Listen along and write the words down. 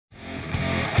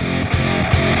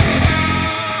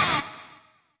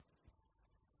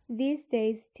These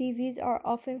days, TVs are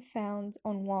often found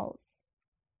on walls.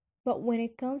 But when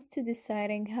it comes to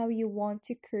deciding how you want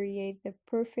to create the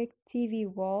perfect TV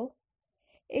wall,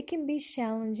 it can be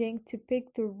challenging to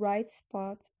pick the right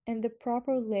spot and the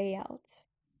proper layout.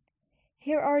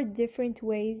 Here are different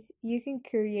ways you can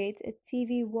create a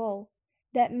TV wall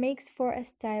that makes for a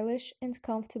stylish and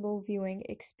comfortable viewing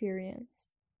experience.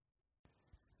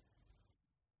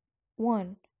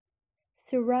 1.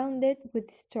 Surround it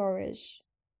with storage.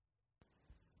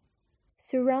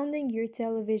 Surrounding your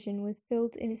television with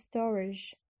built-in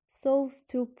storage solves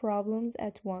two problems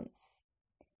at once.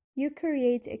 You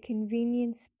create a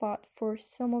convenient spot for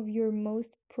some of your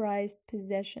most prized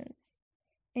possessions,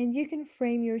 and you can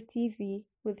frame your TV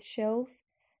with shelves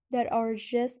that are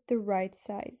just the right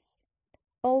size.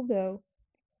 Although,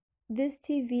 this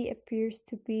TV appears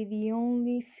to be the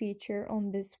only feature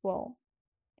on this wall.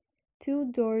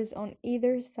 Two doors on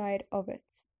either side of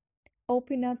it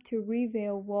open up to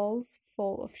reveal walls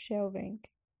full of shelving.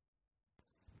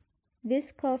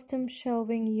 This custom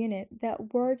shelving unit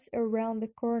that warps around the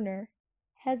corner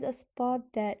has a spot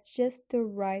that's just the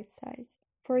right size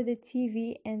for the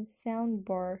TV and sound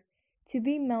bar to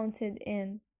be mounted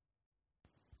in.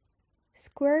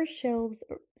 Square shelves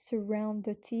surround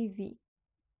the TV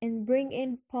and bring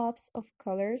in pops of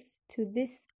colors to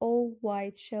this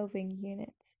all-white shelving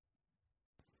unit.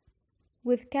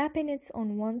 With cabinets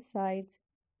on one side,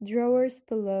 drawers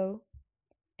below,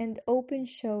 and open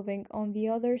shelving on the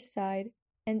other side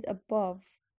and above,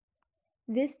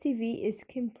 this TV is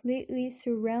completely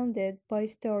surrounded by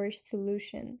storage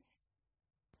solutions.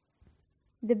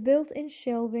 The built-in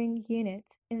shelving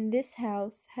unit in this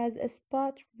house has a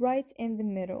spot right in the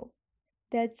middle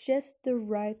that's just the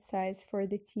right size for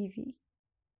the TV.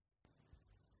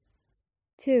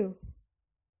 2.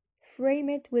 Frame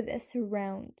it with a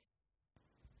surround.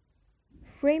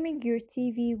 Framing your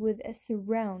TV with a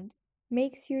surround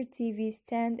makes your TV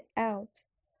stand out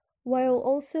while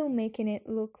also making it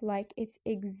look like it's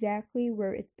exactly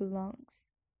where it belongs.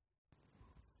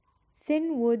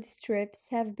 Thin wood strips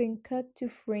have been cut to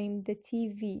frame the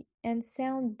TV and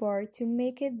sound bar to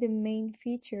make it the main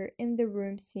feature in the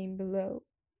room seen below.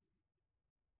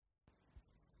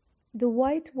 The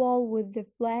white wall with the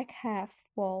black half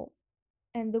wall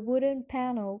and the wooden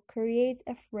panel creates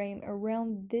a frame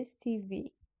around this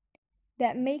TV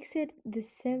that makes it the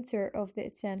center of the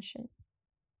attention.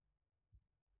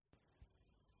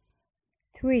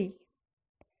 3.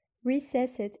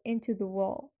 Recess it into the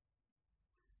wall.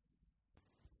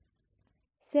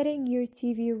 Setting your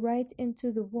TV right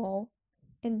into the wall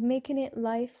and making it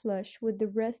lie flush with the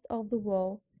rest of the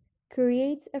wall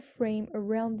creates a frame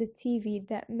around the TV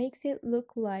that makes it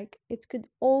look like it could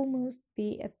almost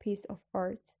be a piece of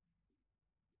art.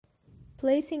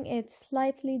 Placing it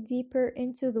slightly deeper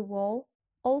into the wall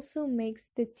also makes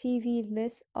the TV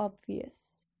less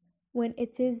obvious when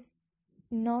it is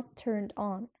not turned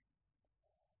on,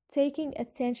 taking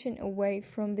attention away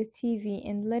from the TV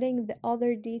and letting the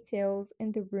other details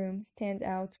in the room stand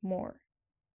out more.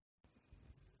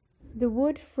 The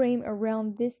wood frame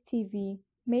around this TV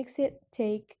makes it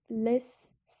take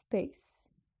less space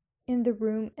in the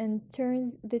room and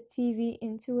turns the TV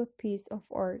into a piece of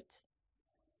art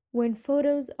when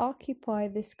photos occupy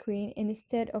the screen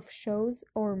instead of shows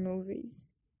or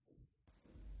movies.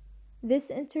 This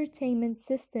entertainment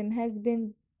system has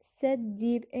been set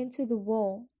deep into the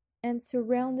wall and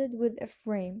surrounded with a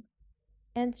frame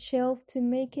and shelf to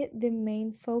make it the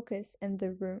main focus in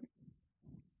the room.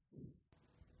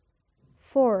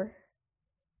 4.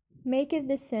 Make it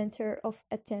the center of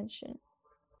attention.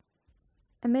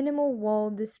 A minimal wall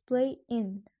display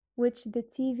in which the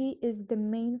TV is the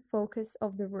main focus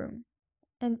of the room,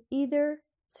 and either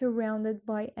surrounded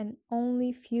by an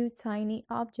only few tiny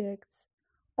objects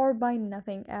or by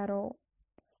nothing at all,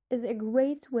 is a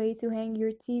great way to hang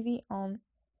your TV on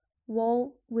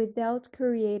wall without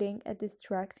creating a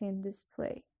distracting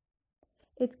display.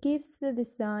 It keeps the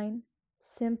design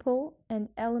simple and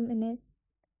eliminates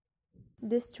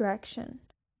distraction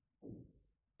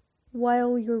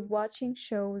while you're watching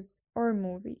shows or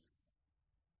movies.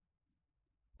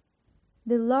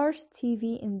 The large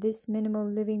TV in this minimal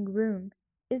living room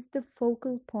is the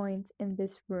focal point in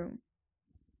this room.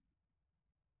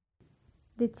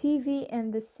 The TV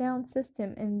and the sound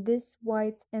system in this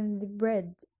white and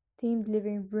red themed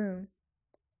living room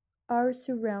are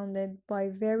surrounded by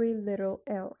very little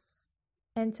else,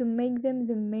 and to make them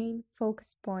the main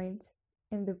focus point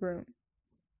in the room.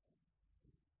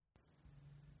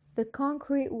 The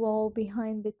concrete wall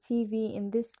behind the TV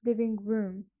in this living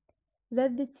room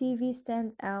let the TV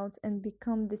stand out and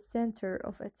become the center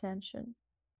of attention.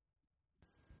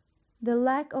 The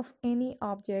lack of any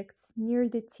objects near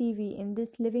the TV in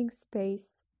this living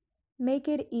space make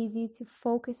it easy to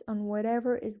focus on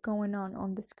whatever is going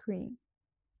on the screen.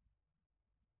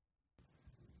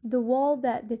 The wall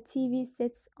that the TV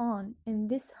sits on in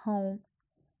this home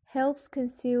helps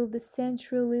conceal the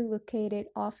centrally located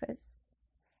office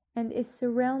and is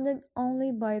surrounded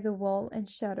only by the wall and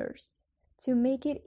shutters to make it